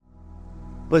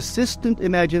Persistent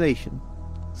imagination,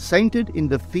 centered in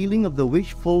the feeling of the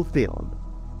wish fulfilled,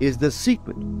 is the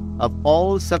secret of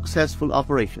all successful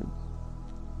operations.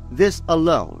 This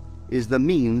alone is the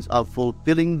means of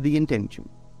fulfilling the intention.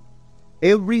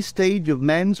 Every stage of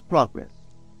man's progress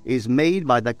is made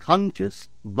by the conscious,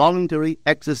 voluntary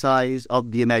exercise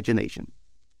of the imagination.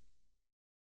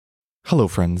 Hello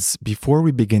friends, before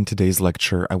we begin today's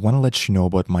lecture, I want to let you know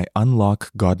about my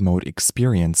Unlock God Mode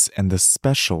experience and the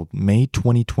special May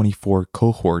 2024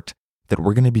 cohort that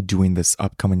we're going to be doing this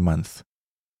upcoming month.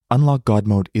 Unlock God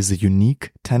Mode is a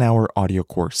unique 10-hour audio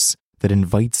course that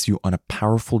invites you on a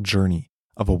powerful journey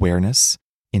of awareness,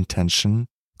 intention,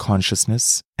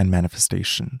 consciousness, and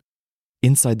manifestation.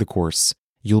 Inside the course,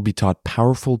 you'll be taught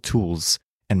powerful tools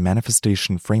and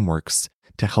manifestation frameworks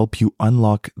to help you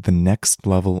unlock the next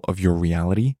level of your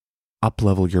reality,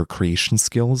 up-level your creation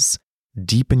skills,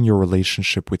 deepen your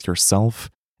relationship with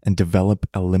yourself, and develop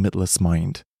a limitless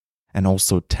mind, and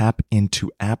also tap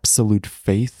into absolute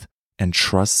faith and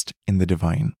trust in the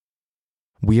divine.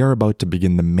 We are about to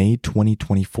begin the May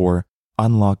 2024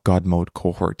 Unlock God Mode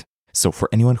cohort, so for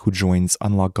anyone who joins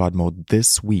Unlock God Mode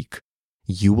this week,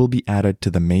 you will be added to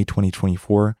the May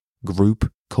 2024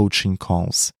 group coaching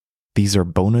calls. These are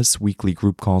bonus weekly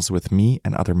group calls with me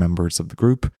and other members of the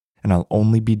group, and I'll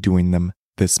only be doing them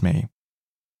this May.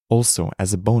 Also,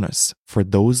 as a bonus, for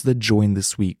those that join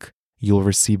this week, you'll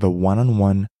receive a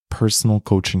one-on-one personal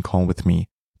coaching call with me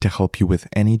to help you with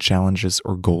any challenges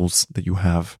or goals that you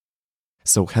have.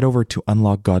 So head over to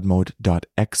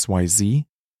unlockgodmode.xyz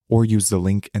or use the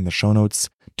link in the show notes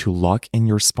to lock in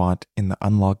your spot in the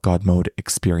Unlock God Mode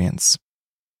experience.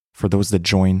 For those that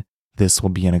join, this will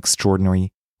be an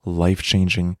extraordinary,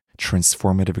 life-changing,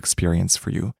 transformative experience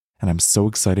for you, and I'm so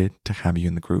excited to have you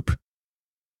in the group.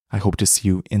 I hope to see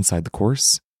you inside the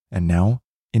course, and now,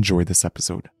 enjoy this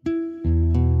episode.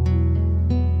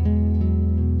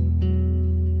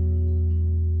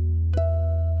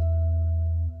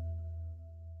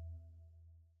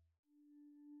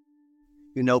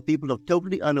 You know, people are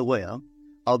totally unaware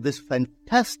of this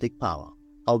fantastic power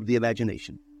of the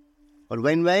imagination. But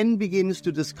when man begins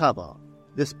to discover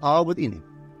this power within him,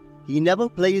 he never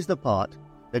plays the part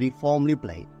that he formerly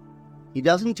played. He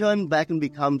doesn't turn back and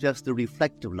become just the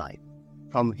reflective life.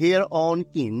 From here on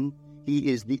in,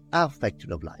 he is the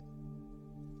affector of life.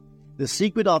 The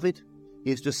secret of it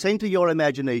is to center your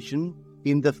imagination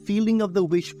in the feeling of the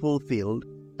wish fulfilled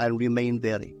and remain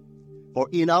therein. For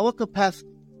in our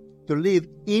capacity to live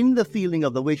in the feeling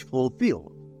of the wish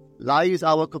fulfilled lies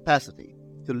our capacity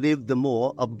to live the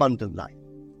more abundant life.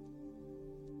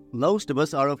 Most of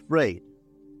us are afraid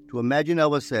to imagine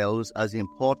ourselves as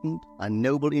important and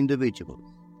noble individuals,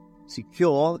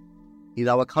 secure in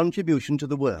our contribution to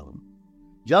the world,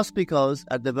 just because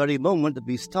at the very moment that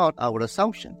we start our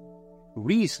assumption,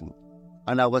 reason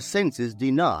and our senses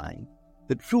deny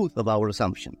the truth of our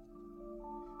assumption.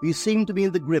 We seem to be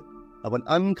in the grip of an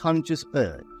unconscious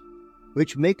urge,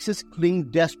 which makes us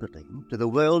cling desperately to the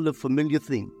world of familiar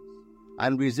things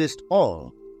and resist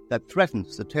all that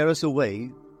threatens to tear us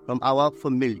away from our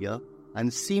familiar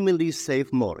and seemingly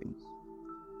safe moorings.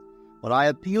 But I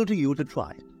appeal to you to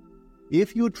try it.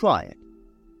 If you try it,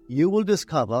 you will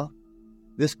discover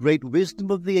this great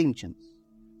wisdom of the ancients,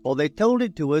 for they told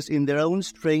it to us in their own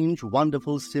strange,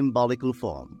 wonderful, symbolical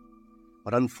form.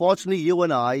 But unfortunately, you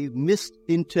and I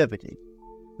misinterpreted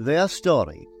their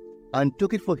story and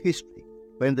took it for history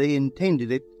when they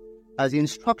intended it as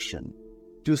instruction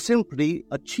to simply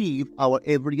achieve our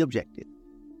every objective.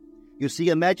 You see,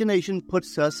 imagination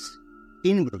puts us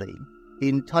inwardly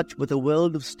in touch with a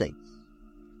world of states.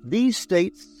 These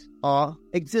states are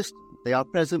existent, they are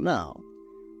present now,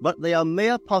 but they are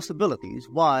mere possibilities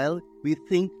while we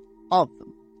think of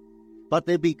them. But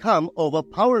they become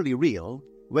overpoweringly real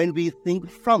when we think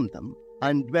from them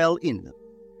and dwell in them.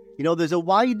 You know, there's a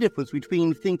wide difference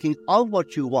between thinking of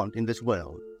what you want in this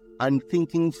world and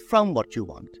thinking from what you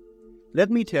want. Let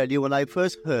me tell you, when I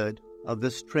first heard of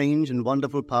this strange and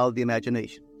wonderful power of the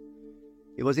imagination,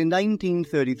 it was in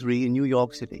 1933 in New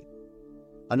York City.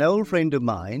 An old friend of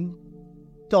mine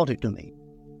taught it to me.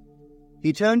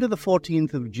 He turned to the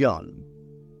 14th of John,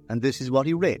 and this is what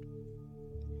he read.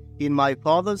 In my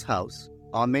Father's house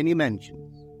are many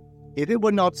mansions. If it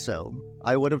were not so,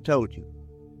 I would have told you.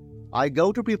 I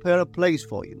go to prepare a place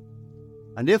for you.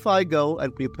 And if I go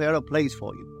and prepare a place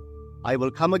for you, I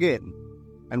will come again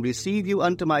and receive you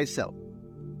unto myself,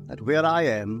 that where I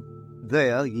am,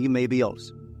 there ye may be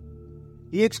also.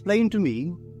 He explained to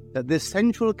me that this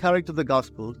central character of the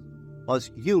Gospel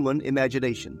was human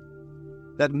imagination.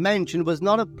 That mansion was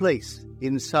not a place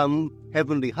in some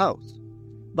heavenly house,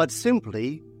 but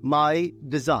simply my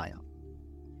desire.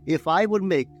 if I would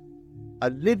make a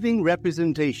living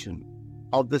representation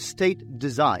of the state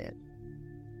desired,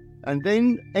 and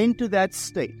then enter that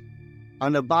state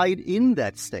and abide in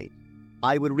that state,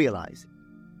 I would realize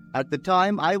it. At the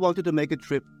time, I wanted to make a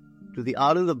trip to the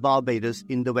island of Barbados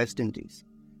in the West Indies,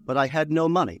 but I had no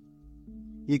money.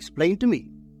 He explained to me,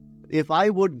 if I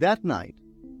would that night,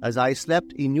 as I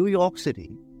slept in New York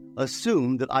City,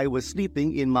 assume that I was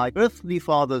sleeping in my earthly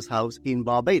father's house in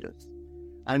Barbados,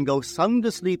 and go sound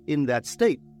asleep in that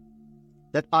state,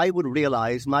 that I would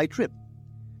realize my trip.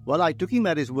 Well, I took him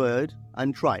at his word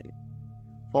and tried it.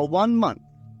 For 1 month,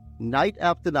 night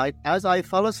after night, as I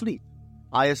fell asleep,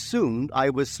 I assumed I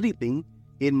was sleeping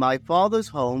in my father's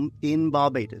home in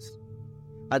Barbados.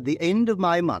 At the end of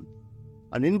my month,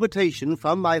 an invitation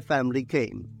from my family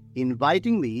came,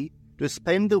 inviting me to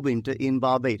spend the winter in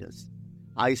Barbados.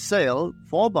 I sailed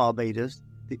for Barbados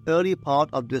the early part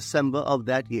of December of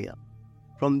that year.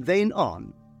 From then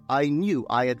on, I knew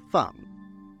I had found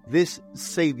this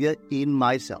Savior in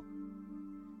myself.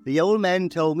 The old man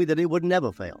told me that it would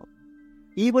never fail.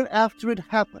 Even after it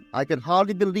happened, I could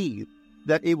hardly believe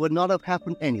that it would not have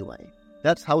happened anyway.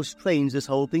 That's how strange this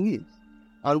whole thing is.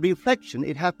 On reflection,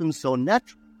 it happens so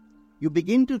naturally. You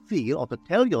begin to feel or to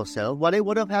tell yourself what it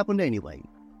would have happened anyway,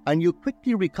 and you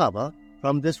quickly recover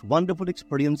from this wonderful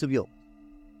experience of yours.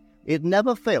 It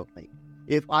never failed me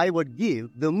if I would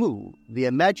give the mood, the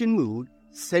imagined mood,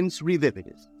 sensory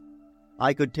vividness.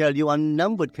 I could tell you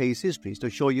unnumbered case histories to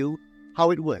show you how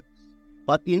it works,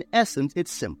 but in essence,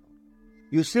 it's simple.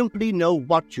 You simply know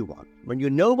what you want. When you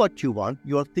know what you want,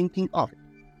 you are thinking of it.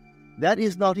 That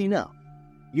is not enough.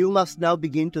 You must now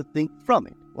begin to think from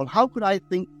it. Well, how could I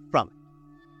think from it?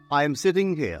 I am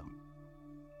sitting here,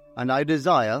 and I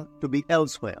desire to be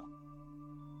elsewhere.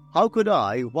 How could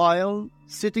I, while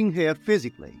sitting here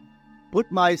physically,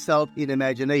 put myself in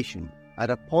imagination at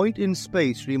a point in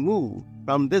space removed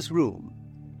from this room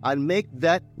and make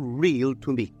that real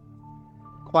to me?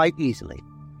 Quite easily.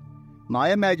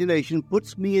 My imagination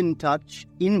puts me in touch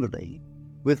inwardly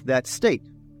with that state.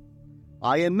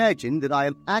 I imagine that I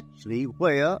am actually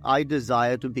where I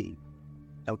desire to be.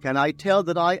 Now, can I tell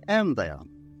that I am there?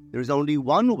 There is only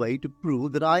one way to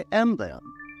prove that I am there.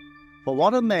 For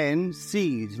what a man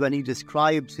sees when he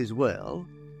describes his world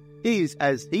is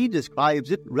as he describes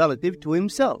it relative to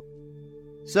himself.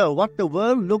 So what the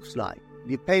world looks like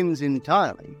depends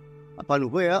entirely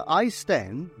upon where I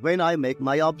stand when I make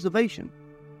my observation.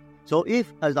 So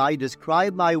if, as I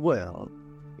describe my world,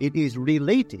 it is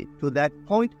related to that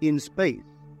point in space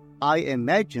I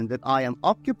imagine that I am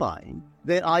occupying,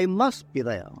 then I must be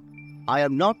there. I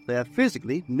am not there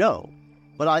physically, no,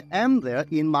 but I am there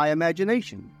in my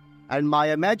imagination, and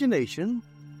my imagination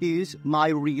is my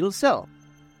real self.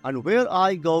 And where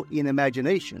I go in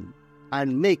imagination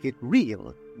and make it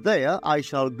real, there I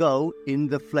shall go in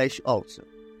the flesh also.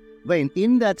 When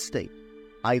in that state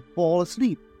I fall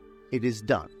asleep, it is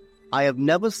done. I have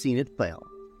never seen it fail.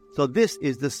 So this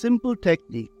is the simple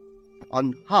technique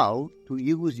on how to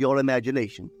use your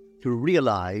imagination to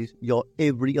realize your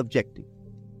every objective.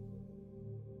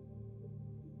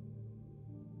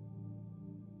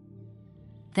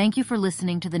 Thank you for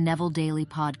listening to the Neville Daily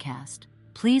Podcast.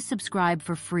 Please subscribe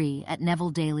for free at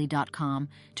NevilleDaily.com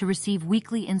to receive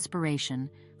weekly inspiration,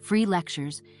 free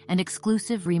lectures, and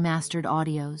exclusive remastered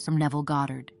audios from Neville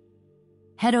Goddard.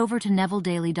 Head over to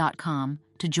NevilleDaily.com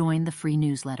to join the free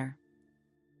newsletter.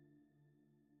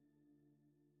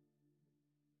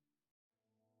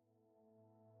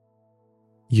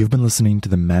 You've been listening to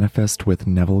the Manifest with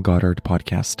Neville Goddard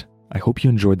podcast. I hope you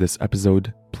enjoyed this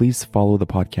episode. Please follow the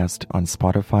podcast on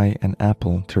Spotify and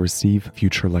Apple to receive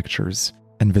future lectures.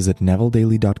 And visit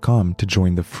NevilleDaily.com to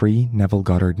join the free Neville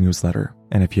Goddard newsletter.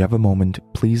 And if you have a moment,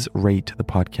 please rate the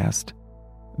podcast.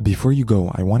 Before you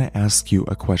go, I want to ask you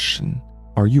a question.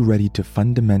 Are you ready to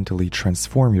fundamentally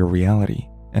transform your reality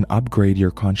and upgrade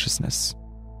your consciousness?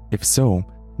 If so,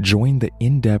 join the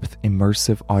in-depth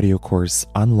immersive audio course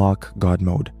Unlock God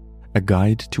Mode, a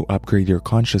guide to upgrade your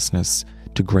consciousness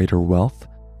to greater wealth,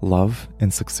 love,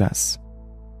 and success.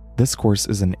 This course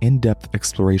is an in-depth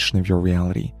exploration of your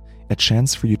reality, a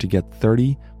chance for you to get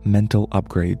 30 mental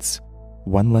upgrades,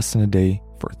 one lesson a day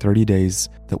for 30 days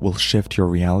that will shift your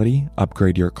reality,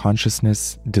 upgrade your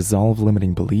consciousness, dissolve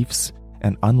limiting beliefs,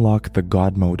 and unlock the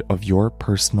God mode of your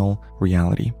personal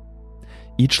reality.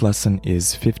 Each lesson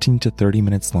is 15 to 30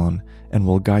 minutes long and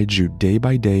will guide you day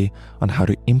by day on how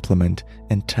to implement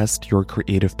and test your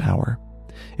creative power.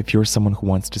 If you're someone who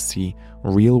wants to see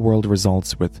real-world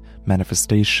results with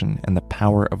manifestation and the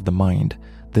power of the mind,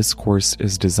 this course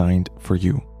is designed for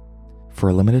you. For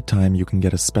a limited time, you can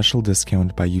get a special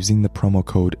discount by using the promo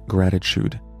code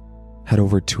GRATITUDE. head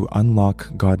over to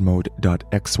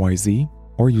unlockgodmode.xyz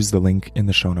or use the link in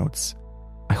the show notes.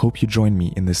 I hope you join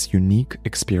me in this unique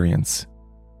experience.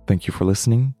 Thank you for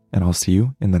listening, and I'll see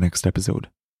you in the next episode.